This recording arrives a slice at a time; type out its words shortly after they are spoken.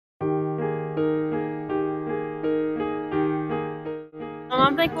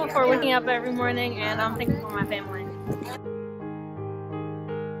I'm thankful for waking up every morning, and I'm thankful for my family.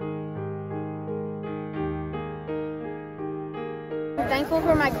 I'm thankful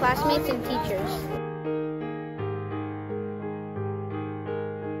for my classmates and teachers.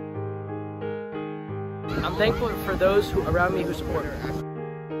 I'm thankful for those around me who support me.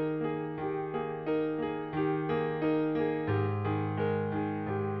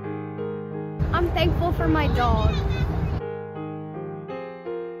 I'm thankful for my dog.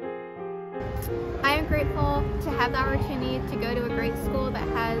 I am grateful to have the opportunity to go to a great school that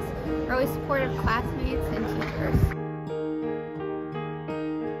has really supportive classmates and teachers.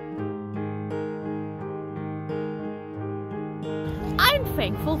 I'm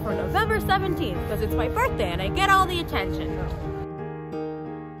thankful for November 17th because it's my birthday and I get all the attention.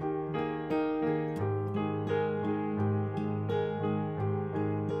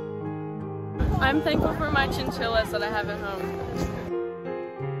 I'm thankful for my chinchillas that I have at home.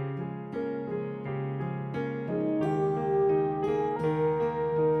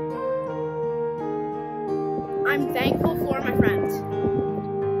 I'm thankful for my friends.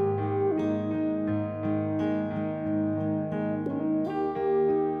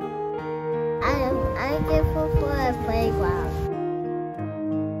 I'm thankful for a playground.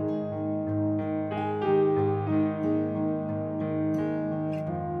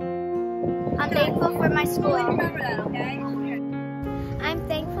 I'm thankful for my school. Remember that, okay? I'm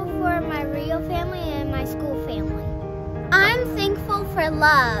thankful for my real family and my school family. I'm thankful for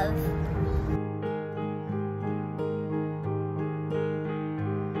love.